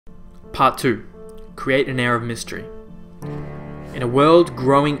Part 2. Create an air of mystery. In a world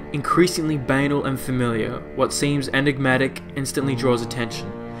growing increasingly banal and familiar, what seems enigmatic instantly draws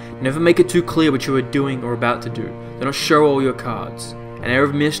attention. Never make it too clear what you are doing or about to do. Do not show all your cards. An air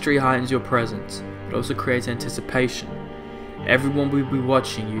of mystery heightens your presence, but also creates anticipation. Everyone will be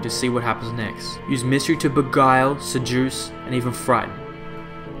watching you to see what happens next. Use mystery to beguile, seduce, and even frighten.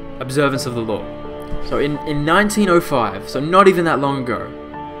 Observance of the law. So in 1905, so not even that long ago,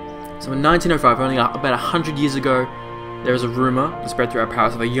 so in 1905, only about 100 years ago, there was a rumor that spread throughout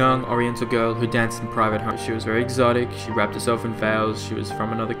Paris of a young Oriental girl who danced in private home. She was very exotic, she wrapped herself in veils, she was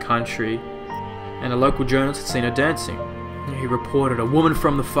from another country, and a local journalist had seen her dancing. He reported a woman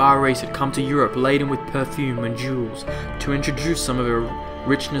from the Far East had come to Europe laden with perfume and jewels to introduce some of her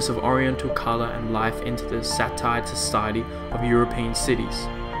richness of Oriental color and life into the satired society of European cities.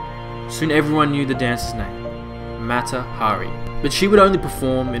 Soon everyone knew the dancer's name, Mata Hari, but she would only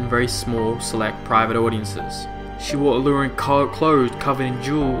perform in very small, select private audiences. She wore alluring clothes covered in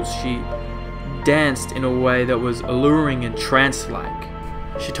jewels. She danced in a way that was alluring and trance-like.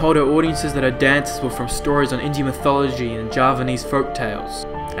 She told her audiences that her dances were from stories on Indian mythology and Javanese folk tales.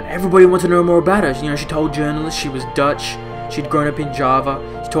 And everybody wanted to know more about her. You know, she told journalists she was Dutch, she'd grown up in Java.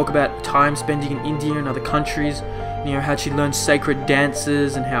 She talked about time spending in India and other countries. You know, how she learned sacred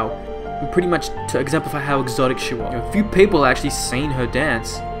dances and how, pretty much to exemplify how exotic she was. You know, a few people actually seen her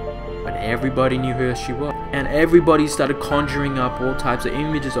dance, but everybody knew who she was. And everybody started conjuring up all types of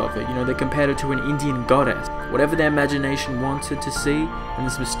images of her. You know, they compared her to an Indian goddess. Whatever their imagination wanted to see in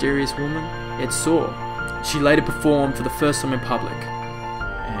this mysterious woman, it saw. She later performed for the first time in public.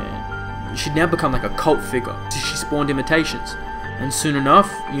 And she'd now become like a cult figure. She spawned imitations. And soon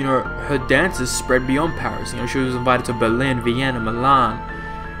enough, you know, her dances spread beyond Paris. You know, she was invited to Berlin, Vienna, Milan.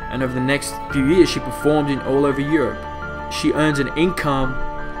 And over the next few years, she performed in all over Europe. She earns an income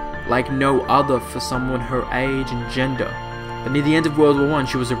like no other for someone her age and gender. But near the end of World War I,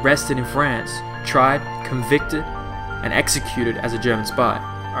 she was arrested in France, tried, convicted, and executed as a German spy.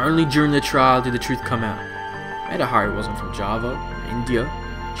 Only during the trial did the truth come out. Mata Hari wasn't from Java, India.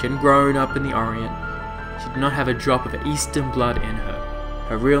 She hadn't grown up in the Orient. She did not have a drop of Eastern blood in her.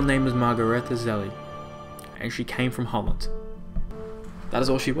 Her real name was Margaretha Zelli, and she came from Holland. That is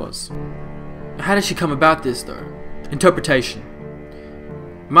all she was. How did she come about this, though? Interpretation.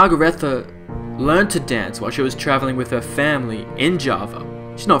 Margaretha learned to dance while she was traveling with her family in Java.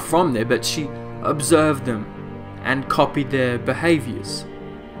 She's not from there, but she observed them and copied their behaviors.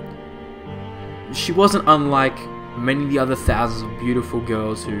 She wasn't unlike many of the other thousands of beautiful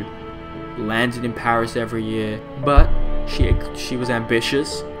girls who landed in Paris every year, but she was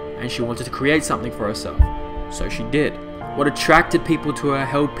ambitious and she wanted to create something for herself. So she did. What attracted people to her,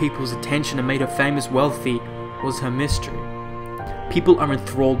 held people's attention, and made her famous, wealthy was her mystery. People are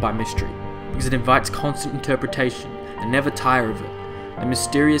enthralled by mystery because it invites constant interpretation and never tire of it. The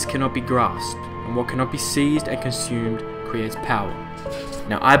mysterious cannot be grasped, and what cannot be seized and consumed creates power.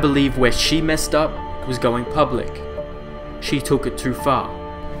 Now, I believe where she messed up was going public. She took it too far.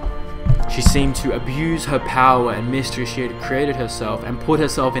 She seemed to abuse her power and mystery she had created herself and put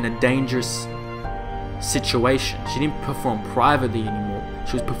herself in a dangerous situation. She didn't perform privately anymore.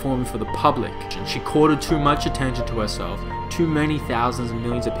 She was performing for the public. And she courted too much attention to herself. Too many thousands and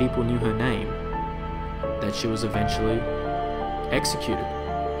millions of people knew her name that she was eventually executed.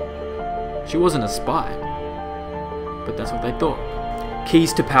 She wasn't a spy, but that's what they thought.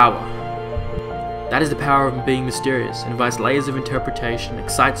 Keys to power. That is the power of being mysterious. It invites layers of interpretation,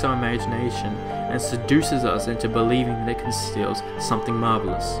 excites our imagination, and seduces us into believing that it conceals something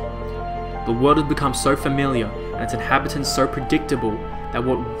marvelous. The world has become so familiar and its inhabitants so predictable that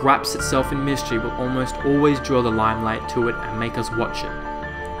what wraps itself in mystery will almost always draw the limelight to it and make us watch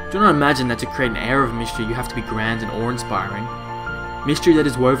it. Do not imagine that to create an air of mystery you have to be grand and awe-inspiring. Mystery that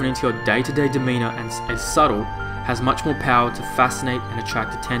is woven into your day-to-day demeanor and is subtle has much more power to fascinate and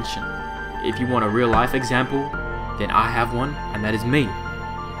attract attention. If you want a real-life example, then I have one, and that is me.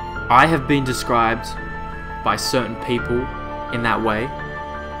 I have been described by certain people in that way,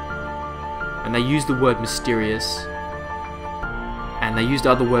 and they used the word mysterious, and they used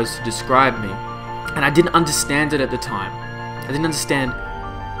other words to describe me, and I didn't understand it at the time. I didn't understand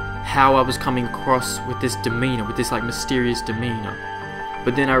how I was coming across with this demeanor, with this like mysterious demeanor.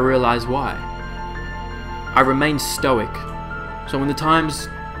 But then I realized why. I remained stoic. So when the times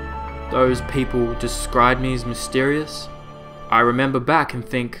those people described me as mysterious, I remember back and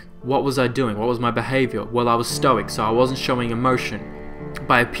think, what was I doing? What was my behavior? Well, I was stoic, so I wasn't showing emotion.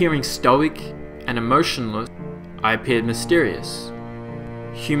 By appearing stoic and emotionless, I appeared mysterious.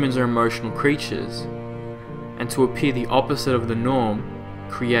 Humans are emotional creatures, and to appear the opposite of the norm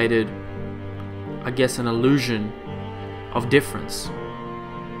created I guess, an illusion of difference.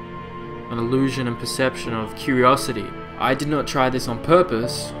 An illusion and perception of curiosity. I did not try this on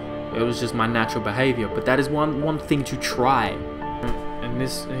purpose. It was just my natural behavior. But that is one thing to try. And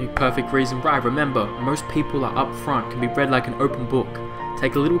this is a perfect reason why. Remember, most people are upfront, can be read like an open book.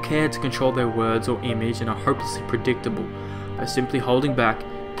 Take a little care to control their words or image and are hopelessly predictable. By simply holding back,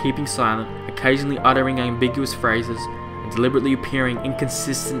 keeping silent, occasionally uttering ambiguous phrases, and deliberately appearing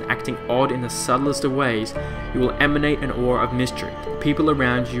inconsistent, acting odd in the subtlest of ways, you will emanate an aura of mystery. The people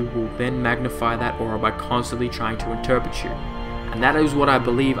around you will then magnify that aura by constantly trying to interpret you. And that is what I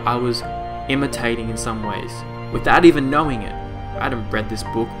believe I was imitating in some ways, without even knowing it. I hadn't read this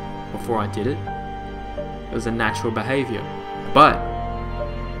book before I did it. It was a natural behavior. But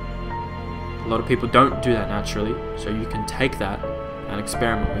a lot of people don't do that naturally, so you can take that and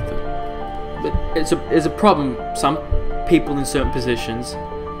experiment with it. But it's a problem. Some people in certain positions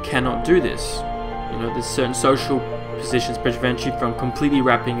cannot do this. You know, there's certain social positions prevent you from completely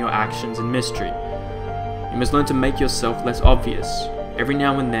wrapping your actions in mystery. You must learn to make yourself less obvious. Every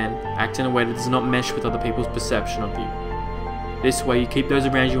now and then, act in a way that does not mesh with other people's perception of you. This way, you keep those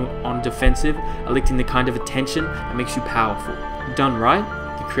around you on defensive, electing the kind of attention that makes you powerful. Done right,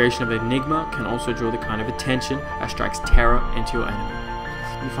 the creation of an enigma can also draw the kind of attention that strikes terror into your enemy.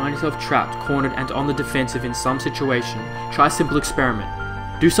 If you find yourself trapped, cornered, and on the defensive in some situation, try a simple experiment.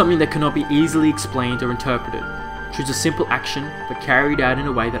 Do something that cannot be easily explained or interpreted. Choose a simple action, but carry it out in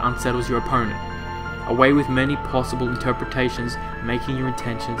a way that unsettles your opponent. A way with many possible interpretations, making your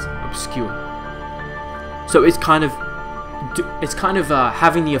intentions obscure. So it's kind of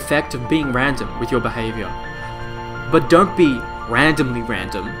having the effect of being random with your behavior. But don't be randomly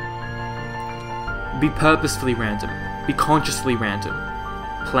random. Be purposefully random. Be consciously random.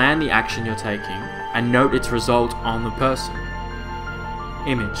 Plan the action you're taking and note its result on the person.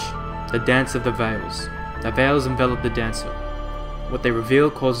 Image. The dance of the veils. The veils envelop the dancer. What they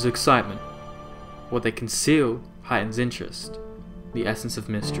reveal causes excitement. What they conceal heightens interest. The essence of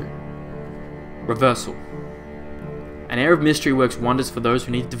mystery. Reversal. An air of mystery works wonders for those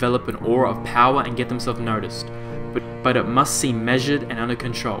who need to develop an aura of power and get themselves noticed, but it must seem measured and under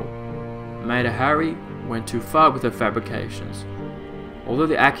control. Maida Hari went too far with her fabrications. Although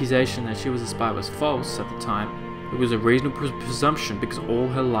the accusation that she was a spy was false at the time, it was a reasonable presumption because all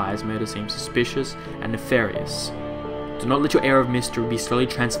her lies made her seem suspicious and nefarious. Do not let your air of mystery be slowly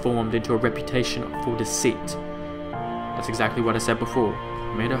transformed into a reputation for deceit. That's exactly what I said before.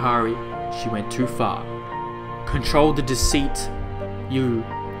 Maida Hari, she went too far. Control the deceit you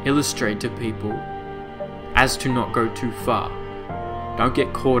illustrate to people as to not go too far. Don't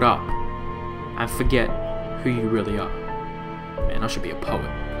get caught up and forget who you really are. Man, I should be a poet.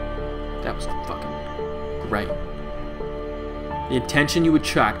 That was fucking great. The attention you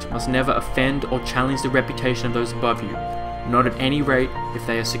attract must never offend or challenge the reputation of those above you, not at any rate if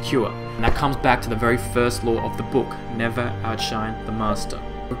they are secure. And that comes back to the very first law of the book, never outshine the master.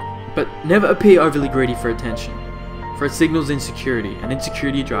 But never appear overly greedy for attention, for it signals insecurity, and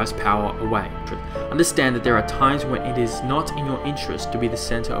insecurity drives power away. Understand that there are times when it is not in your interest to be the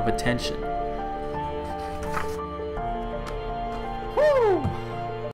center of attention.